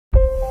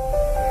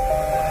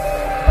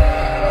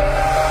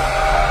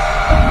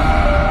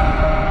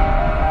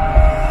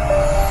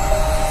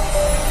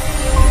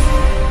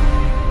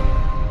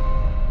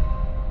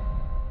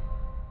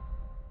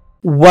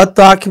what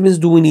documents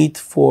do we need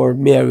for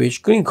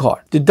marriage green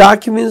card? The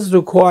documents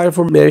required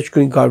for marriage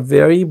green card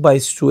vary by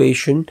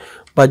situation,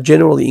 but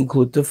generally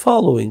include the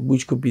following,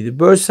 which could be the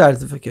birth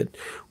certificate,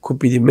 could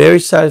be the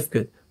marriage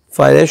certificate,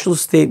 financial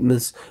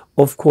statements,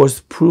 of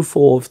course, proof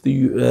of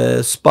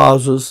the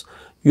spouse's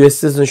U.S.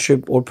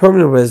 citizenship or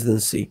permanent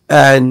residency,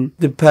 and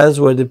depends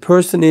where the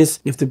person is.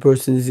 If the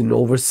person is in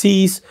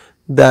overseas,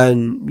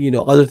 then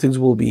other things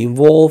will be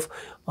involved.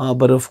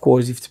 But of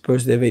course, if the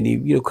person have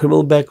any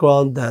criminal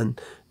background, then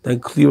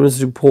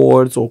clearance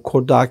reports or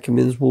court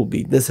documents will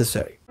be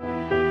necessary.